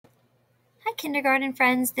Hi, kindergarten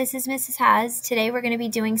friends. This is Mrs. Haas. Today we're going to be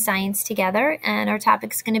doing science together, and our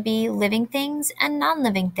topic is going to be living things and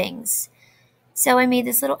non-living things. So I made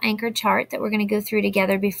this little anchor chart that we're going to go through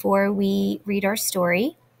together before we read our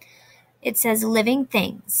story. It says living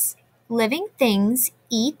things. Living things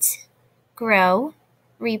eat, grow,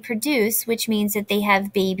 reproduce, which means that they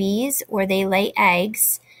have babies or they lay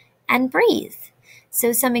eggs, and breathe.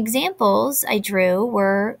 So some examples I drew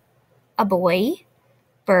were a boy,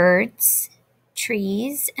 birds,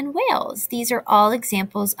 trees, and whales. These are all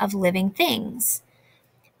examples of living things.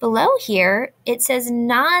 Below here, it says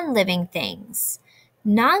non-living things.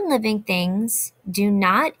 Non-living things do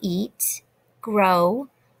not eat, grow,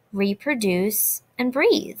 reproduce, and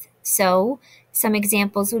breathe. So some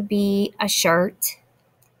examples would be a shirt,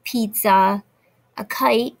 pizza, a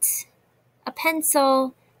kite, a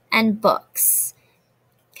pencil, and books.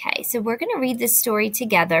 Okay, so we're going to read this story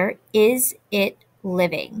together. Is it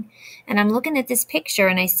living? And I'm looking at this picture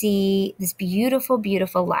and I see this beautiful,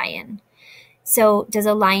 beautiful lion. So does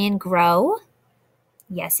a lion grow?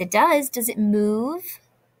 Yes, it does. Does it move?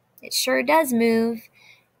 It sure does move.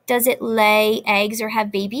 Does it lay eggs or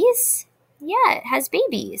have babies? Yeah, it has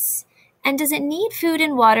babies. And does it need food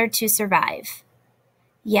and water to survive?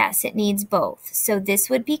 Yes, it needs both. So this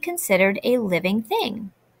would be considered a living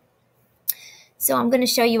thing. So I'm going to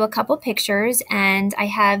show you a couple pictures, and I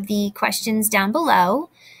have the questions down below.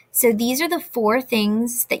 So these are the 4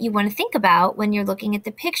 things that you want to think about when you're looking at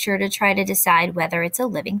the picture to try to decide whether it's a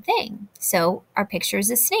living thing. So our picture is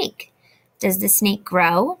a snake. Does the snake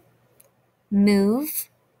grow, move,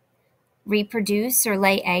 reproduce, or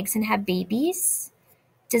lay eggs and have babies?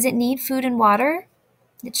 Does it need food and water?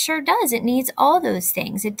 It sure does. It needs all those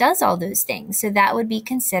things. It does all those things. So that would be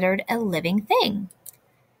considered a living thing.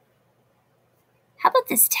 How about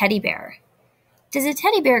this teddy bear? Does a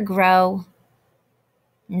teddy bear grow?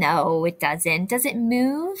 No, it doesn't. Does it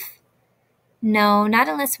move? No, not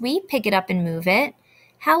unless we pick it up and move it.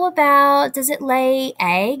 How about, does it lay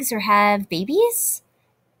eggs or have babies?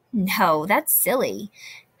 No, that's silly.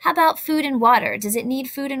 How about food and water? Does it need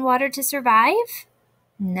food and water to survive?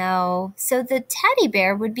 No. So the teddy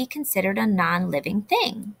bear would be considered a non-living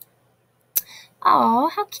thing.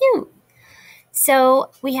 Oh, how cute.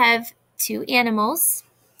 So we have 2 animals.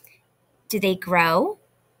 Do they grow?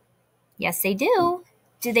 Yes, they do.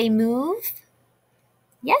 Do they move?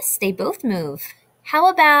 Yes, they both move. How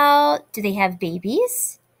about, do they have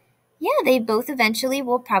babies? Yeah, they both eventually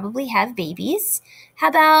will probably have babies. How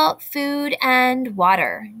about food and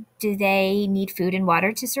water? Do they need food and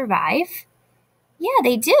water to survive? Yeah,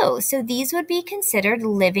 they do. So these would be considered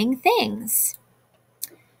living things.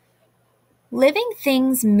 Living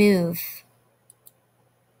things move.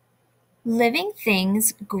 Living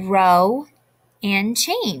things grow and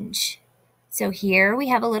change. So here we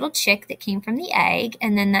have a little chick that came from the egg,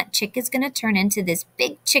 and then that chick is going to turn into this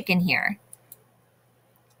big chicken here.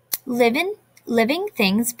 Living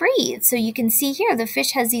things breathe. So you can see here the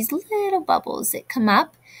fish has these little bubbles that come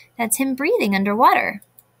up. That's him breathing underwater.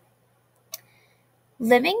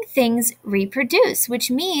 Living things reproduce,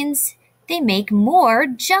 which means they make more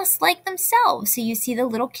just like themselves. So you see the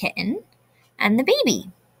little kitten and the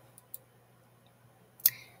baby.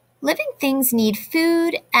 Living things need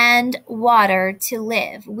food and water to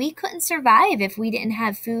live. We couldn't survive if we didn't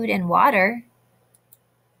have food and water.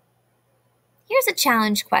 Here's a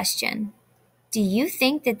challenge question. Do you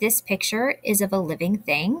think that this picture is of a living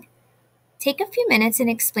thing? Take a few minutes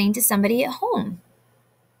and explain to somebody at home.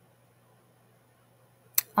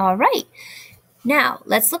 All right. Now,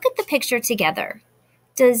 let's look at the picture together.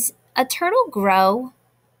 Does a turtle grow?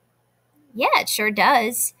 Yeah, it sure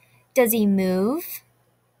does. Does he move?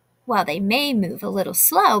 Well, they may move a little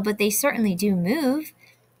slow, but they certainly do move.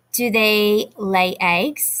 Do they lay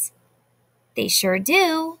eggs? They sure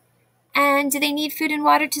do. And do they need food and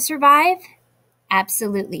water to survive?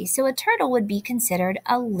 Absolutely. So a turtle would be considered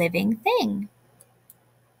a living thing.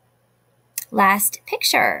 Last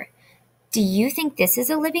picture. Do you think this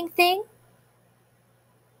is a living thing?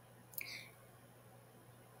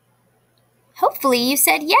 Hopefully you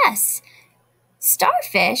said yes.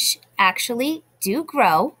 Starfish actually do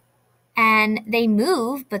grow, and they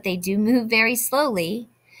move, but they do move very slowly,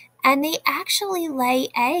 and they actually lay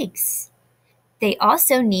eggs. They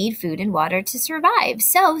also need food and water to survive.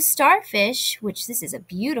 So starfish, which this is a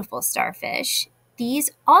beautiful starfish,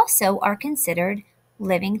 these also are considered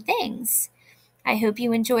living things. I hope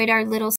you enjoyed our little